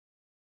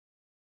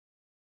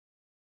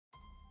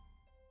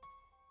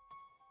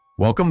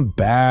Welcome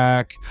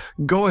back.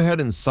 Go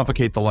ahead and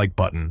suffocate the like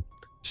button.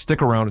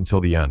 Stick around until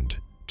the end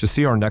to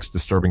see our next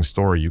disturbing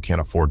story you can't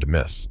afford to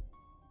miss.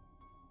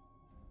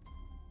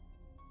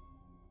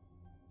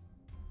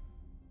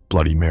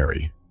 Bloody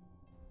Mary.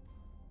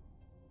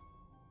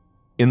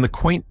 In the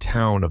quaint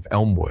town of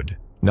Elmwood,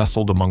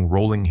 nestled among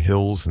rolling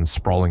hills and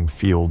sprawling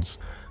fields,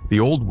 the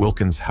old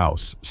Wilkins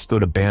house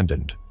stood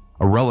abandoned,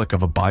 a relic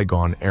of a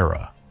bygone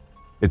era.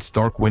 Its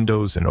dark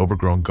windows and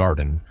overgrown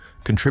garden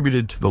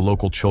contributed to the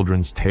local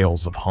children's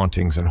tales of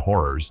hauntings and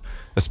horrors,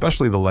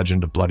 especially the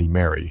legend of Bloody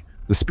Mary,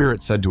 the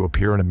spirit said to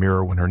appear in a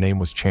mirror when her name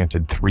was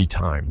chanted 3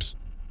 times.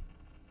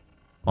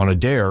 On a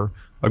dare,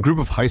 a group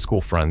of high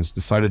school friends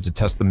decided to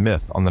test the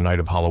myth on the night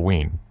of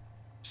Halloween,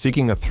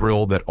 seeking a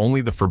thrill that only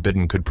the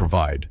forbidden could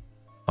provide.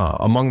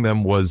 Among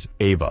them was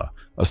Ava,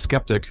 a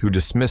skeptic who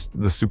dismissed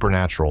the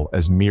supernatural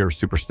as mere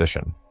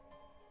superstition.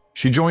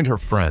 She joined her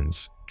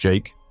friends,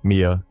 Jake,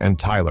 Mia, and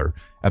Tyler,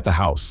 at the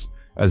house,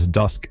 as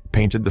dusk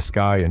painted the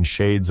sky in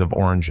shades of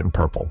orange and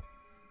purple.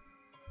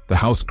 The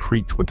house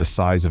creaked with the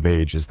sighs of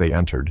age as they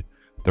entered,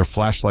 their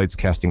flashlights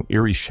casting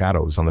eerie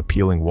shadows on the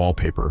peeling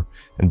wallpaper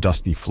and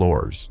dusty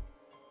floors.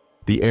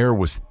 The air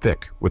was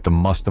thick with the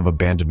must of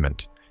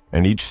abandonment,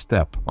 and each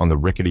step on the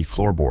rickety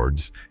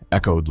floorboards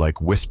echoed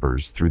like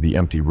whispers through the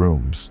empty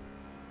rooms.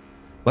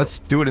 "Let's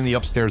do it in the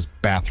upstairs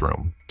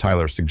bathroom,"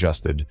 Tyler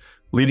suggested,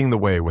 leading the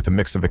way with a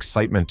mix of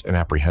excitement and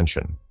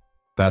apprehension.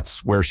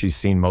 That's where she's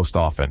seen most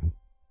often.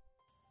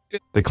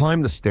 They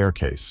climbed the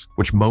staircase,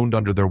 which moaned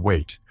under their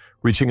weight,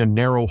 reaching a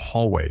narrow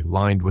hallway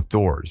lined with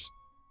doors.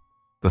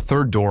 The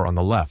third door on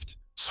the left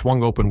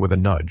swung open with a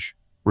nudge,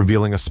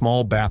 revealing a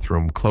small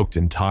bathroom cloaked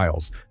in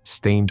tiles,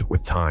 stained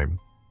with time.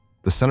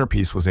 The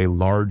centerpiece was a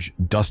large,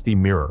 dusty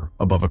mirror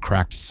above a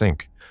cracked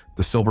sink,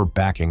 the silver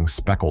backing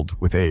speckled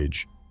with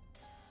age.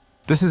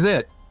 "This is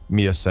it,"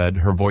 Mia said,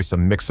 her voice a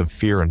mix of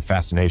fear and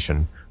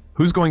fascination.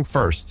 "Who's going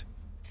first?"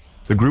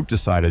 The group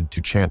decided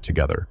to chant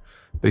together.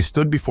 They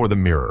stood before the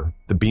mirror,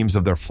 the beams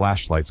of their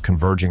flashlights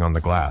converging on the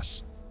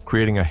glass,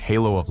 creating a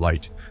halo of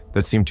light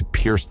that seemed to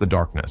pierce the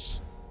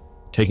darkness.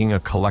 Taking a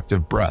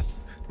collective breath,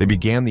 they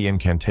began the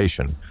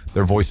incantation,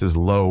 their voices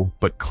low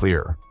but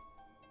clear.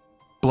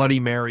 "Bloody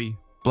Mary,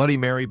 Bloody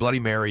Mary,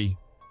 Bloody Mary."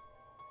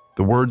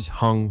 The words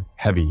hung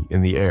heavy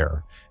in the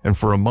air, and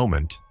for a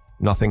moment,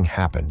 nothing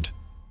happened.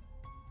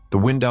 The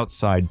wind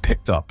outside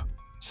picked up,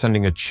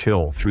 sending a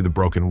chill through the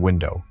broken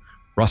window,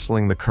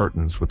 rustling the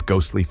curtains with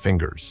ghostly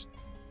fingers.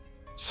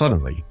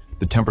 Suddenly,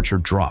 the temperature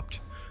dropped,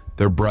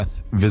 their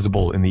breath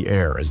visible in the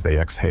air as they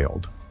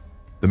exhaled.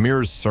 The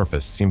mirror's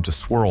surface seemed to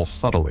swirl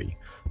subtly,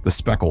 the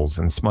speckles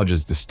and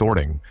smudges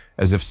distorting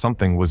as if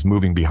something was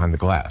moving behind the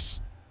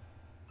glass.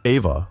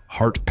 Ava,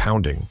 heart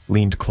pounding,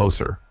 leaned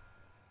closer.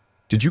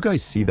 "Did you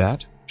guys see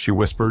that?" she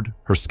whispered,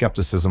 her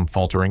skepticism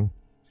faltering.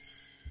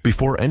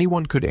 Before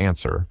anyone could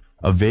answer,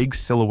 a vague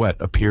silhouette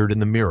appeared in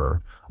the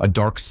mirror, a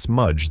dark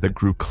smudge that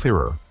grew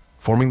clearer,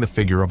 forming the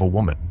figure of a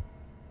woman.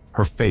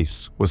 Her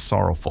face was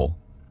sorrowful,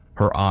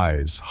 her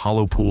eyes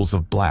hollow pools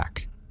of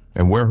black,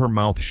 and where her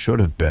mouth should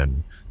have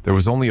been, there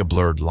was only a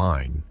blurred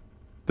line.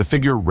 The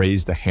figure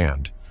raised a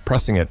hand,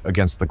 pressing it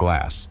against the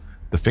glass,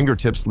 the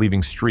fingertips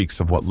leaving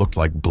streaks of what looked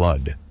like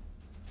blood.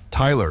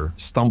 Tyler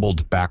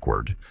stumbled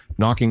backward,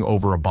 knocking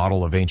over a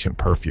bottle of ancient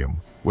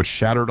perfume, which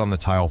shattered on the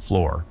tile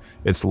floor,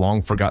 its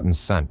long-forgotten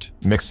scent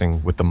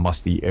mixing with the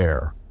musty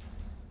air.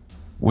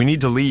 "We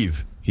need to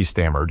leave," he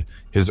stammered,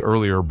 his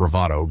earlier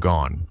bravado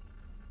gone.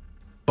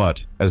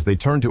 But as they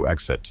turned to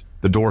exit,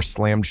 the door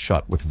slammed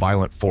shut with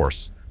violent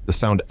force, the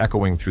sound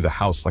echoing through the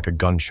house like a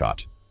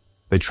gunshot.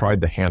 They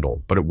tried the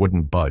handle, but it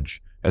wouldn't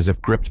budge, as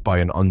if gripped by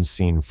an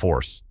unseen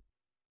force.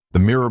 The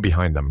mirror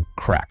behind them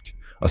cracked,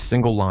 a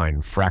single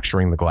line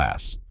fracturing the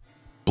glass.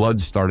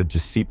 Blood started to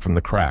seep from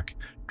the crack,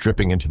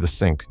 dripping into the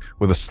sink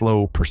with a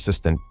slow,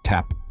 persistent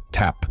tap,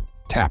 tap,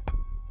 tap.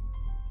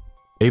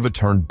 Ava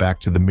turned back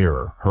to the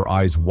mirror, her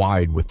eyes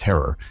wide with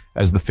terror,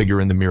 as the figure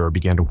in the mirror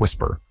began to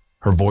whisper,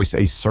 her voice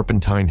a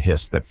serpentine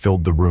hiss that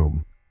filled the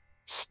room.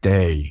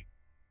 "Stay."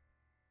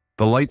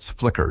 The lights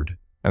flickered,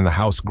 and the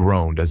house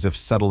groaned as if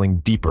settling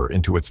deeper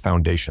into its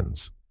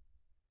foundations.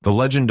 The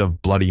legend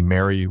of Bloody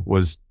Mary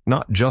was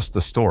not just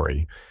a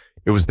story,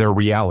 it was their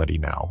reality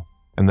now,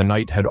 and the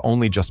night had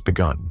only just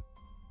begun.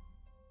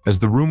 As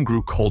the room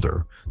grew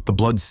colder, the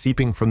blood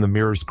seeping from the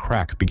mirror's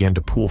crack began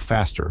to pool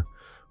faster,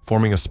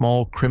 forming a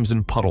small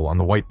crimson puddle on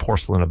the white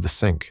porcelain of the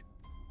sink.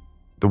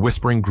 The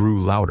whispering grew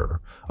louder,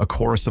 a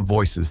chorus of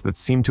voices that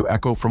seemed to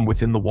echo from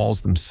within the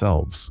walls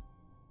themselves.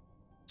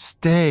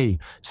 "Stay!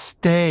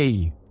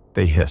 Stay!"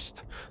 they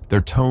hissed, their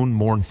tone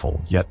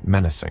mournful yet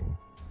menacing.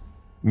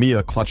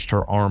 Mia clutched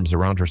her arms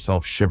around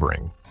herself,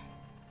 shivering.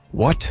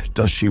 "What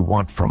does she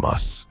want from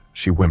us?"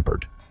 she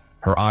whimpered,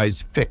 her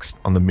eyes fixed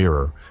on the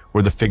mirror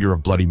where the figure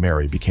of Bloody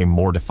Mary became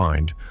more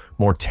defined,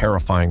 more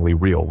terrifyingly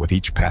real with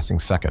each passing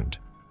second.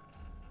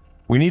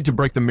 "We need to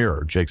break the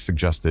mirror," Jake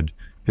suggested,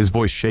 his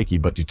voice shaky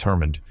but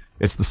determined.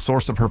 "It's the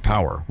source of her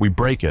power. We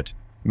break it.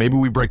 Maybe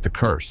we break the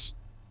curse."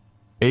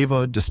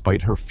 Ava,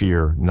 despite her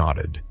fear,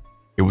 nodded.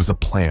 It was a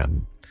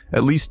plan,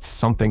 At least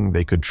something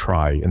they could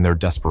try in their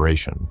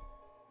desperation.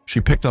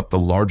 She picked up the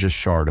largest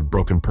shard of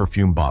broken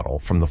perfume bottle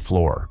from the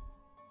floor.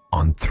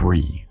 "On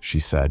 3, she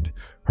said,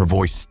 her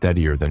voice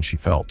steadier than she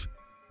felt.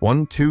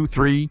 1, 2,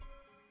 3.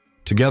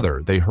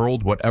 Together, they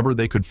hurled whatever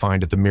they could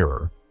find at the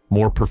mirror.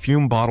 More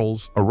perfume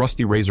bottles, a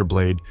rusty razor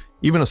blade,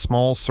 even a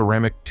small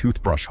ceramic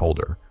toothbrush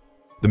holder.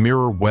 The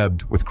mirror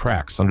webbed with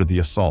cracks under the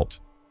assault,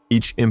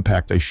 each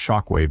impact a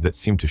shockwave that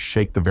seemed to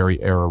shake the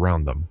very air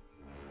around them.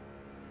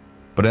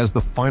 But as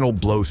the final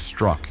blow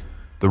struck,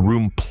 the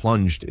room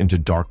plunged into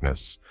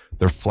darkness,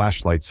 their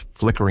flashlights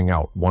flickering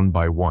out one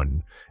by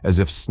one, as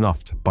if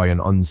snuffed by an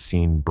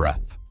unseen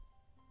breath.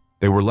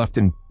 They were left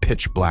in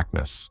pitch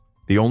blackness,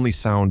 the only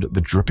sound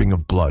the dripping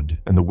of blood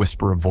and the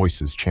whisper of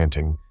voices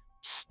chanting,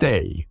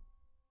 "Stay!"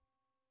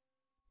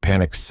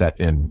 Panic set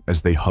in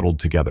as they huddled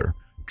together,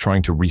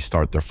 trying to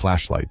restart their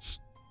flashlights.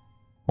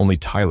 Only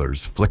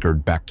Tyler's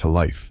flickered back to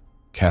life,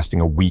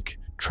 casting a weak,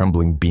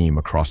 trembling beam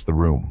across the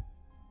room.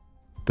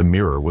 The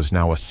mirror was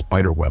now a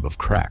spiderweb of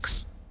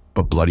cracks,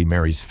 but Bloody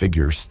Mary's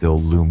figure still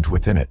loomed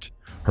within it,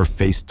 her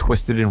face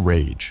twisted in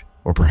rage,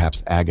 or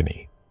perhaps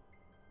agony.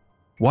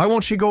 "Why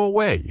won't she go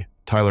away?"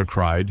 Tyler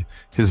cried,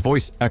 his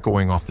voice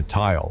echoing off the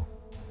tile.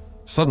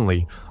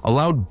 Suddenly, a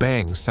loud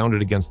bang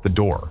sounded against the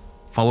door,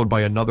 followed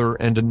by another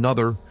and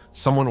another.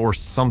 Someone or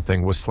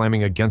something was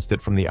slamming against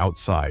it from the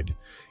outside.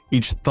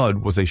 Each thud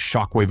was a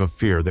shockwave of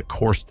fear that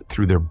coursed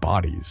through their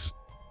bodies.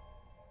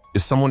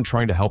 "Is someone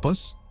trying to help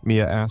us?"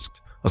 Mia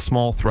asked, a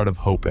small thread of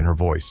hope in her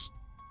voice.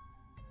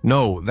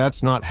 "No,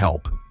 that's not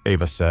help,"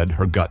 Ava said,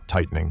 her gut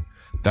tightening.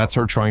 "That's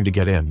her trying to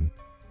get in."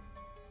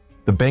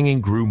 The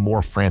banging grew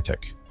more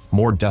frantic,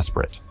 more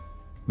desperate.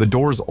 The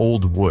door's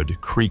old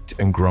wood creaked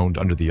and groaned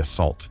under the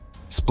assault,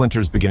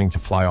 splinters beginning to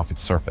fly off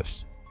its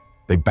surface.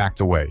 They backed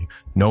away,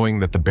 knowing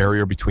that the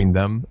barrier between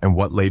them and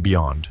what lay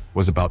beyond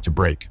was about to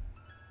break.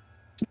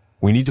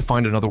 "We need to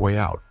find another way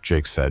out,"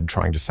 Jake said,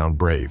 trying to sound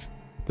brave.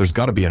 "There's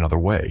got to be another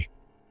way."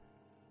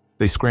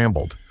 They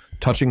scrambled,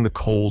 touching the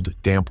cold,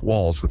 damp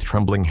walls with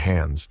trembling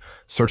hands,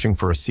 searching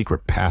for a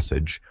secret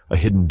passage, a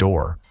hidden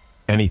door,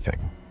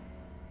 anything.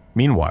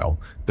 Meanwhile,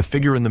 the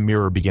figure in the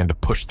mirror began to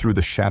push through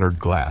the shattered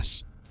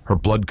glass, her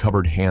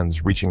blood-covered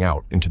hands reaching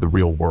out into the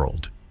real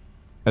world.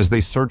 As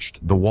they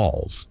searched the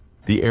walls,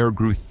 the air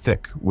grew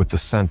thick with the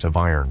scent of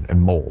iron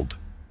and mold,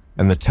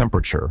 and the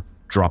temperature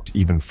dropped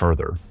even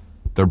further,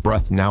 their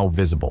breath now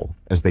visible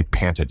as they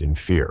panted in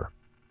fear.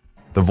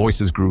 The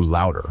voices grew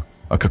louder,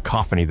 a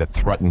cacophony that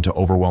threatened to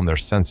overwhelm their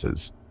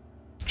senses.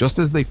 Just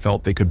as they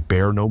felt they could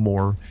bear no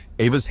more,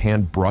 Ava's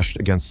hand brushed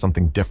against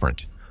something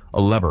different,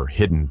 a lever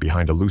hidden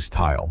behind a loose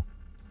tile.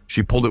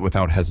 She pulled it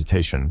without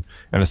hesitation,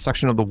 and a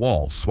section of the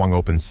wall swung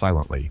open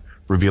silently,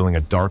 revealing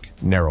a dark,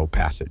 narrow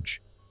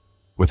passage.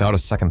 Without a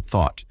second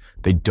thought,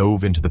 they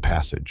dove into the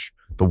passage,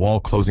 the wall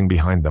closing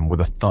behind them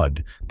with a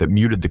thud that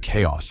muted the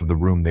chaos of the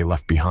room they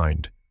left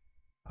behind.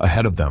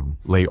 Ahead of them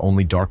lay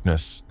only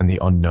darkness and the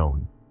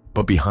unknown,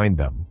 but behind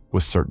them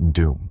was certain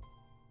doom.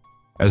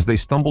 As they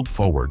stumbled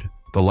forward,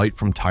 the light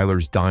from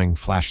Tyler's dying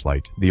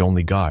flashlight the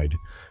only guide,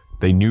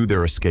 they knew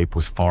their escape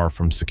was far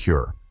from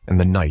secure, and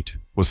the night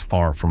was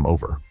far from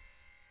over.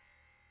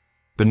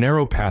 The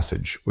narrow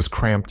passage was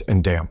cramped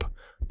and damp,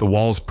 the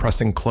walls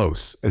pressing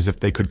close as if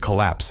they could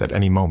collapse at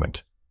any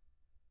moment.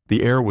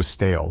 The air was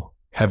stale,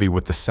 heavy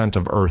with the scent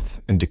of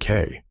earth and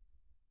decay.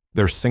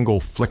 Their single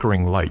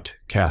flickering light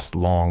cast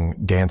long,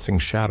 dancing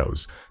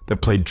shadows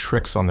that played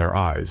tricks on their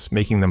eyes,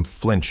 making them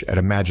flinch at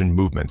imagined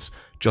movements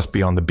just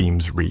beyond the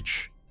beam's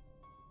reach.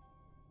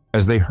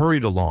 As they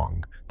hurried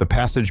along, the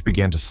passage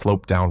began to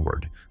slope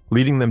downward,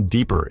 leading them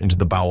deeper into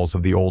the bowels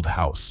of the old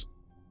house.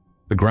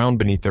 The ground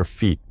beneath their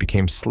feet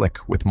became slick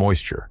with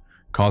moisture,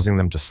 causing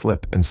them to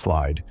slip and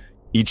slide,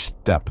 each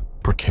step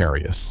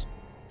precarious.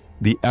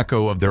 The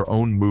echo of their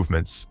own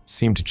movements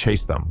seemed to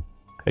chase them,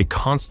 a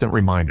constant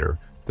reminder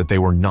that they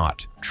were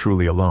not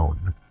truly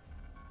alone.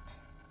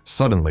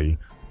 Suddenly,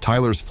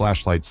 Tyler's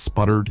flashlight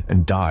sputtered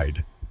and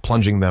died,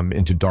 plunging them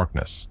into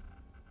darkness.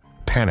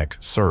 Panic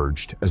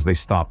surged as they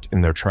stopped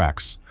in their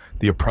tracks,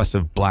 the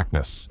oppressive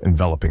blackness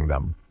enveloping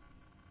them.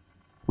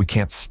 "We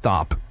can't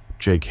stop,"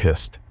 Jake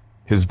hissed,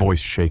 his voice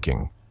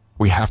shaking.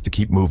 "We have to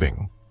keep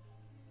moving."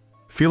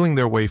 Feeling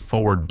their way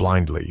forward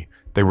blindly,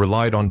 they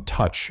relied on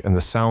touch and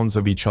the sounds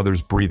of each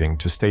other's breathing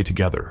to stay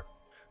together.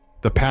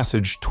 The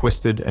passage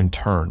twisted and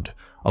turned,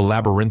 a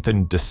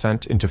labyrinthine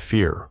descent into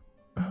fear.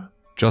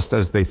 Just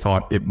as they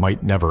thought it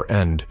might never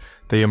end,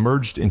 they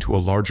emerged into a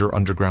larger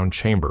underground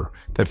chamber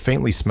that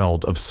faintly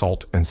smelled of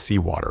salt and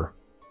seawater.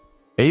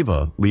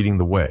 Ava, leading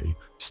the way,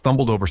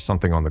 stumbled over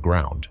something on the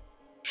ground.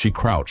 She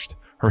crouched,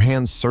 her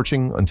hands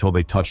searching until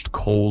they touched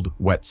cold,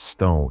 wet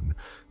stone,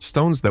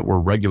 stones that were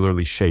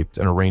regularly shaped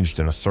and arranged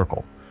in a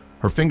circle.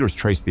 Her fingers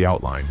traced the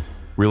outline,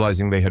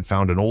 realizing they had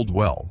found an old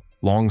well,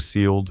 long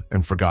sealed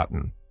and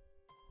forgotten.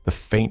 The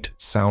faint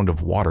sound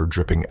of water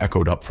dripping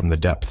echoed up from the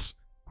depths,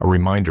 a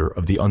reminder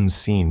of the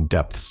unseen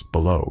depths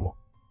below.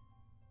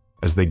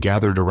 As they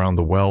gathered around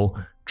the well,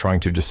 trying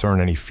to discern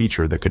any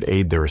feature that could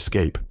aid their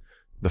escape,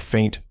 the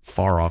faint,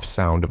 far-off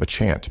sound of a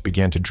chant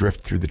began to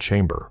drift through the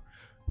chamber.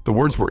 The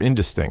words were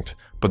indistinct,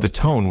 but the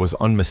tone was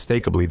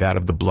unmistakably that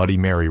of the Bloody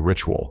Mary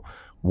ritual,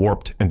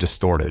 warped and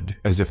distorted,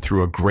 as if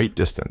through a great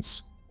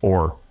distance,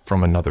 or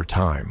from another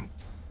time.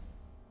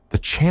 "The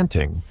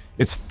chanting,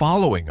 it's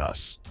following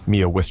us,"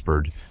 Mia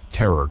whispered,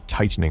 terror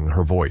tightening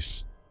her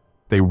voice.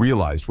 They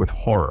realized with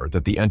horror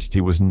that the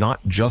entity was not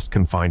just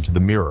confined to the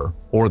mirror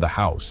or the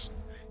house.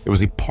 It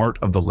was a part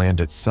of the land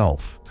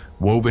itself,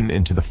 woven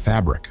into the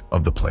fabric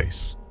of the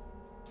place.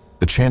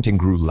 The chanting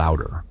grew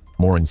louder,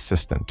 more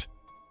insistent.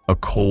 A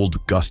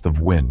cold gust of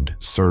wind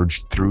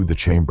surged through the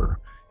chamber,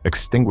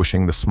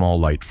 extinguishing the small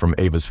light from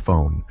Ava's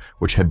phone,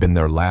 which had been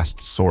their last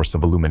source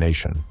of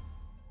illumination.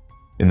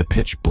 In the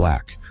pitch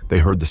black, they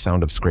heard the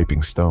sound of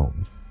scraping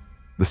stone.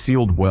 The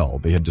sealed well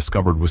they had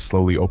discovered was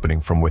slowly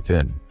opening from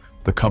within,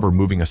 the cover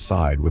moving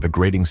aside with a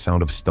grating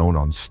sound of stone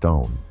on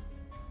stone.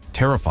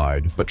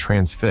 Terrified but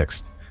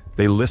transfixed,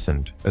 they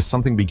listened as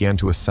something began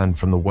to ascend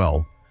from the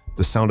well,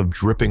 the sound of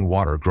dripping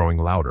water growing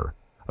louder,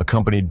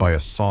 accompanied by a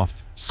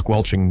soft,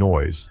 squelching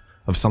noise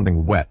of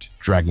something wet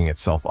dragging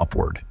itself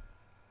upward.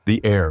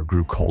 The air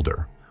grew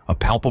colder, a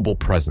palpable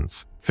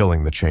presence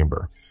filling the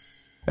chamber.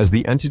 As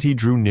the entity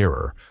drew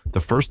nearer, the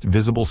first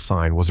visible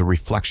sign was a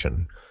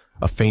reflection,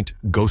 a faint,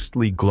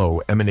 ghostly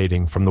glow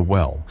emanating from the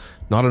well,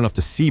 not enough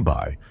to see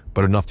by,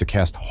 but enough to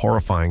cast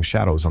horrifying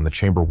shadows on the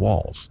chamber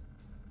walls.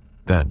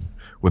 Then,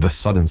 with a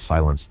sudden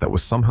silence that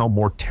was somehow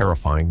more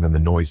terrifying than the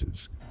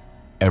noises,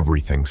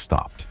 everything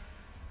stopped.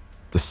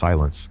 The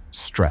silence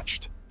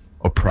stretched,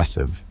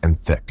 oppressive and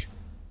thick.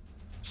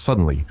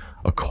 Suddenly,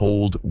 a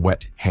cold,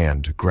 wet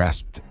hand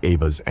grasped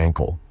Ava's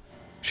ankle.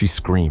 She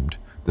screamed,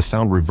 the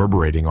sound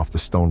reverberating off the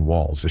stone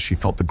walls as she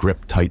felt the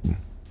grip tighten.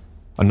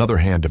 Another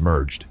hand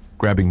emerged,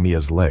 grabbing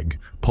Mia's leg,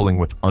 pulling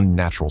with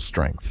unnatural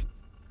strength.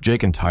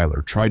 Jake and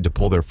Tyler tried to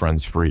pull their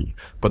friends free,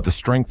 but the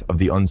strength of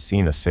the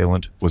unseen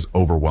assailant was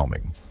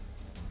overwhelming.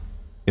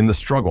 In the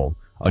struggle,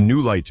 a new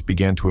light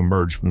began to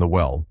emerge from the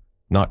well,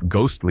 not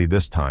ghostly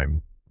this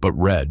time, but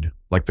red,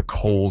 like the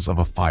coals of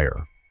a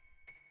fire.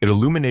 It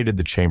illuminated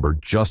the chamber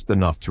just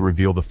enough to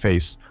reveal the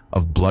face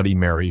of Bloody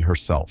Mary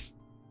herself,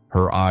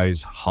 her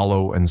eyes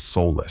hollow and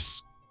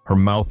soulless, her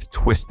mouth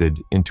twisted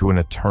into an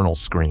eternal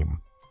scream.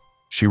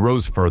 She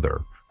rose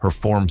further, her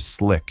form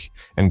slick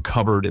and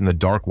covered in the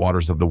dark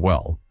waters of the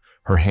well,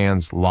 her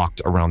hands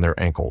locked around their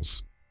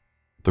ankles.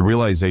 The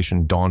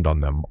realization dawned on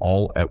them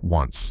all at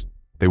once.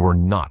 They were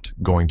not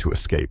going to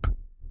escape.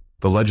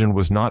 The legend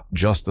was not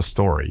just a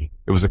story,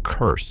 it was a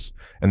curse,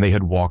 and they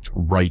had walked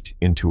right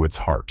into its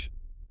heart.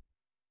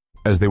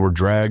 As they were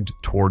dragged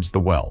towards the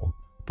well,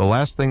 the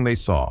last thing they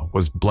saw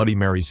was Bloody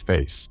Mary's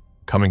face,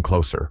 coming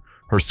closer,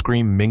 her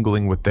scream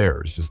mingling with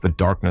theirs as the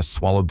darkness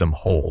swallowed them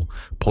whole,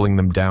 pulling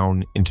them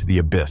down into the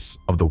abyss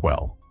of the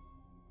well.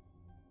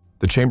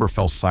 The chamber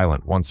fell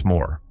silent once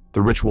more,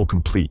 the ritual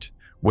complete,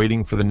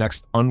 waiting for the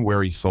next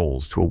unwary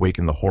souls to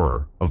awaken the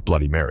horror of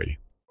Bloody Mary.